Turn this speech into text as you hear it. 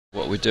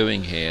What we're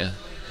doing here,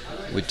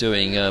 we're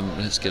doing,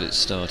 let's get it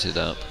started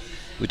up.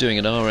 We're doing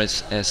an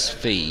RSS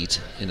feed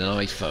in an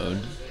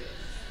iPhone,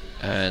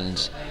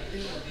 and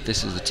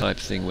this is the type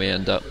of thing we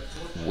end up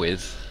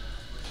with.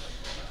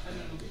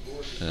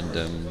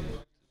 And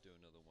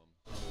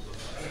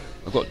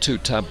I've got two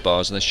tab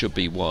bars and there should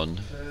be one,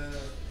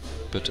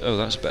 but oh,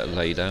 that's better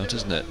laid out,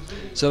 isn't it?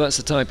 So that's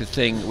the type of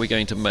thing we're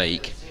going to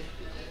make,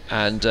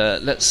 and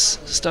let's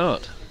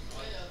start.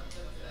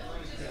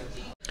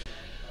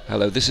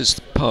 Hello, this is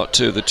part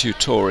 2 of the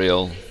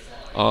tutorial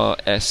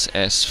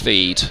RSS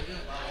feed.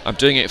 I'm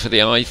doing it for the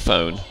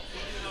iPhone,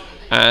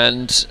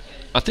 and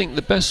I think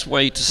the best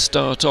way to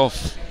start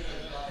off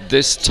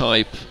this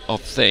type of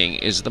thing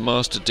is the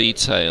master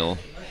detail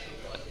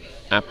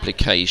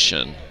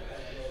application,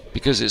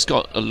 because it's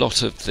got a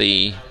lot of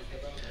the,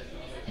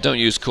 don't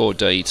use core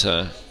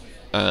data,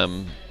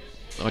 I'm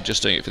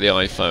just doing it for the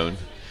iPhone.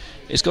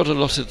 It's got a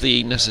lot of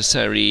the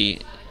necessary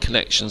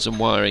connections and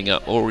wiring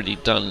up already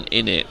done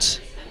in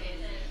it.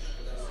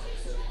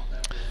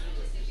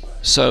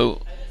 So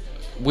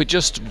we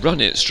just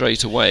run it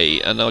straight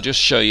away, and I'll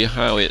just show you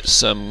how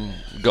it's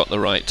got the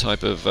right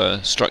type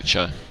of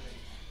structure.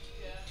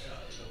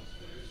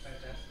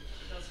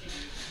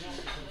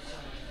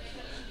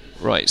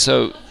 Right,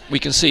 so we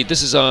can see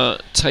this is our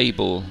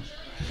table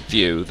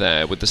view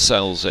there with the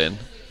cells in,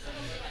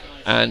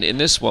 and in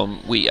this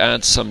one we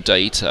add some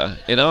data.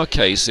 In our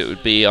case it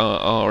would be our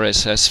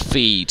RSS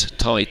feed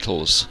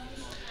titles,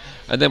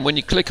 and then when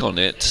you click on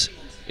it,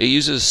 it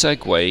uses a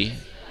segue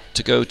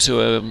to go to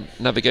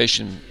a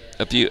navigation,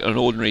 a view, an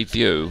ordinary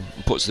view,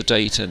 and puts the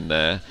data in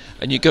there,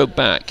 and you go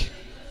back.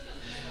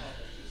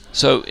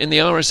 So in the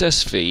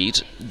RSS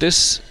feed,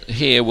 this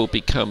here will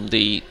become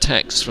the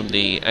text from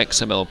the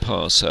XML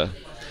parser,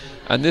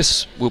 and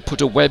this will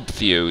put a web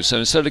view. So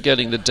instead of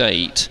getting the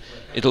date,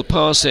 it'll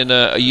pass in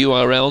a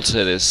URL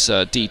to this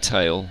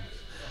detail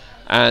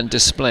and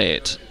display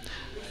it.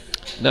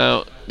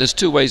 Now there's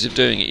two ways of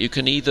doing it. You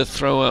can either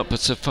throw up a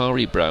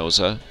Safari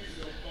browser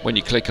when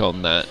you click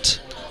on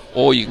that,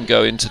 or you can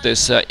go into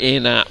this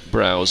in-app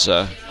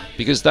browser,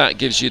 because that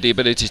gives you the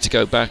ability to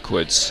go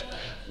backwards.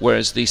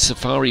 Whereas the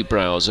Safari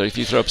browser, if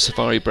you throw up a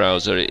Safari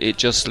browser, it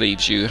just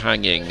leaves you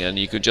hanging, and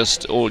you could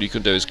just, all you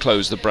can do is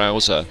close the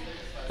browser,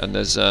 and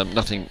there's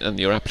nothing, and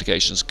your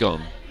application's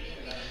gone.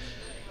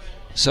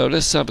 So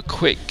let's have a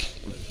quick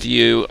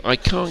view. I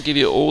can't give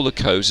you all the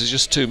codes, there's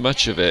just too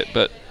much of it,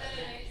 but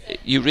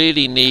you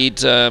really need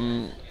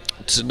to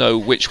know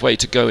which way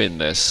to go in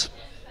this.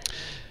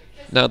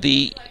 Now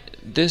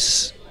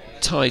this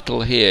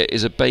title here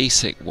is a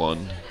basic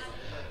one,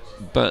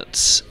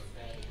 but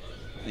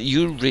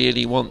you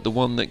really want the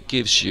one that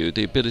gives you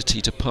the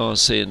ability to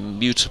pass in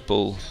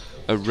mutable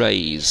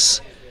arrays,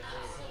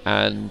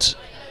 and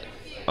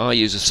I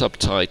use a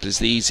subtitle as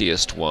the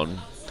easiest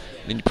one.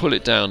 Then you pull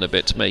it down a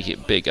bit to make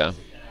it bigger.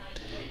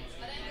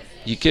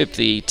 You give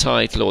the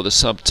title or the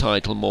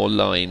subtitle more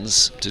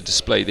lines to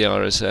display the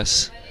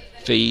RSS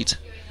feed,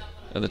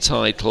 and the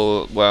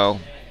title, well,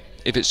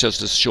 if it's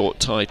just a short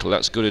title,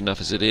 that's good enough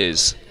as it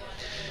is.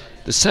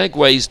 The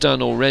segue's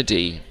done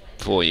already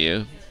for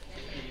you.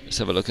 Let's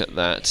have a look at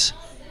that.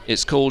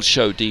 It's called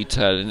show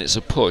detail, and it's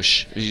a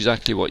push, which is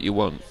exactly what you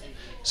want.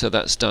 So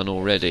that's done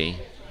already.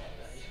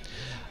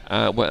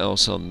 What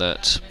else on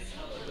that?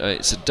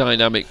 It's a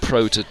dynamic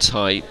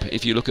prototype.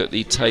 If you look at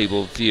the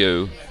table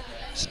view,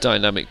 it's a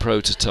dynamic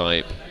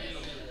prototype.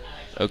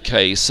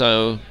 Okay,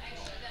 so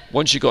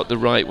once you've got the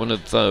right one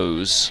of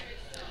those,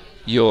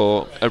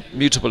 your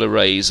mutable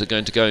arrays are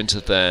going to go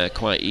into there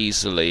quite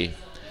easily.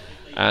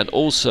 And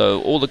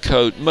also all the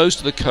code, most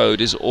of the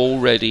code is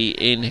already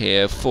in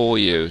here for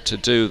you to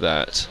do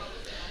that.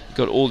 You've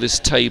got all this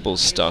table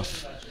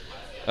stuff,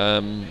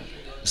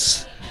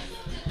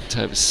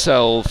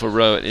 cell for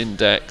row and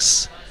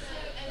index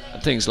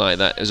and things like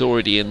that is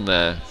already in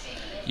there.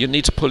 You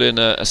need to pull in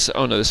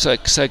oh no, the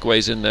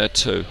segue's in there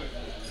too,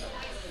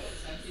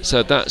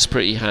 so that's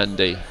pretty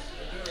handy.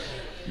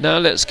 Now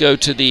let's go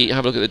to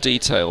have a look at the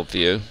detail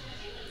view.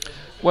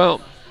 Well,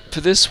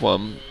 for this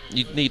one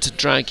you need to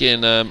drag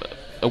in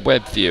a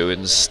web view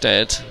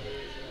instead.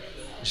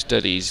 It's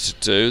dead easy to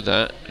do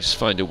that. Just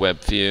find a web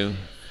view,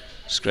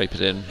 scrape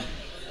it in.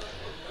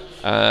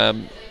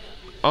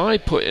 I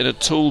put in a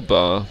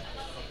toolbar,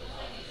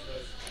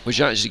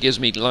 which actually gives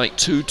me like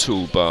two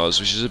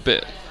toolbars, which is a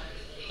bit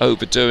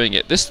overdoing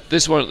it.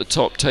 This one at the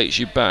top takes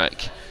you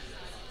back,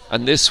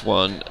 and this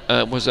one,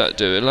 what does that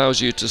do? It allows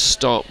you to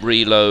stop,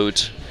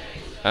 reload,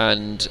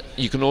 and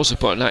you can also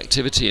put an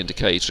activity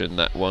indicator in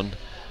that one.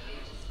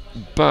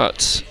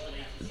 But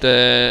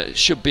there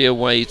should be a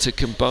way to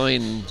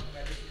combine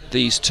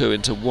these two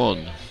into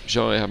one, which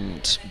I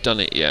haven't done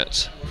it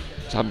yet.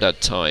 I haven't had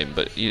time,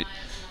 but you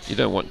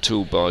don't want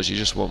toolbars, you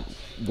just want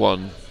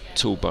one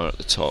toolbar at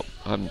the top.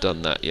 I haven't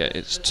done that yet,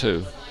 it's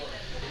two.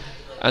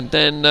 And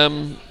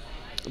then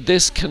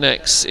this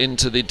connects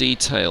into the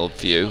detail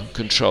view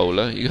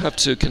controller. You have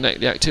to connect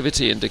the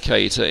activity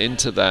indicator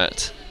into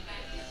that,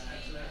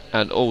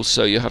 and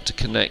also you have to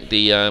connect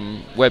the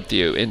web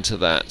view into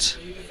that.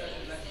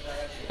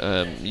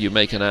 you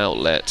make an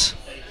outlet.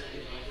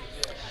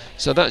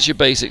 So that's your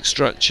basic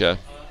structure.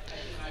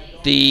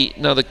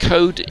 Now the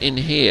code in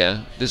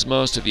here, this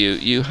master view,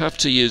 you have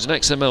to use an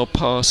XML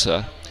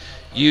parser.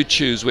 You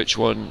choose which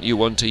one you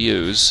want to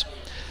use,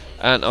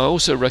 and I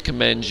also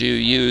recommend you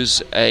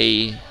use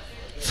a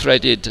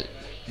threaded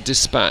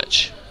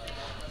dispatch,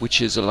 which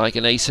is like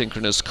an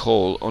asynchronous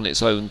call on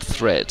its own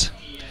thread.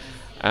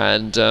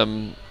 And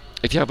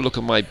if you have a look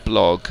at my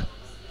blog,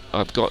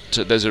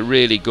 there's a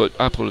really good,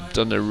 Apple have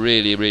done a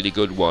really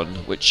good one,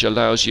 which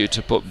allows you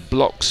to put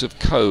blocks of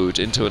code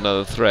into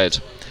another thread,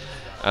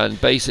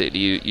 and basically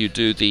you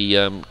do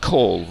the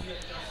call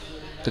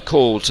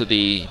to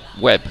the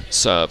web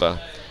server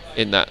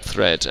in that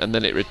thread, and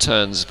then it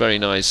returns very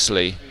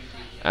nicely,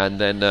 and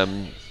then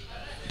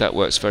that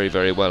works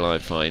very well, I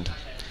find.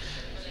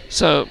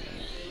 So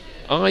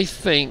I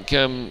think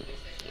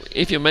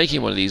if you're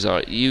making one of these,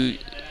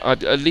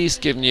 I've at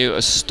least given you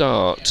a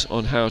start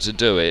on how to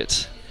do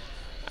it,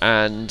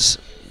 and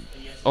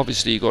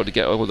obviously you've got to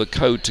get all the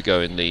code to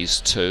go in these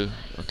too.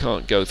 I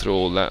can't go through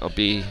all that, I'll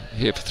be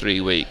here for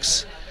 3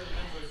 weeks,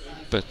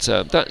 but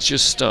that's your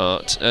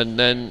start. And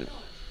then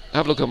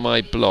have a look at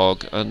my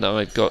blog, and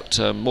I've got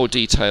more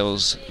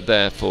details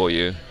there for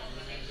you.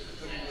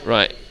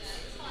 Right,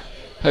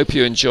 hope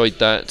you enjoyed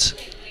that.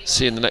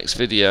 See you in the next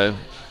video.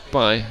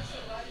 Bye.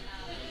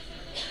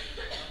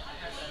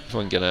 If I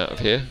can get out of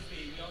here.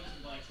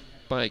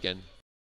 Bye again.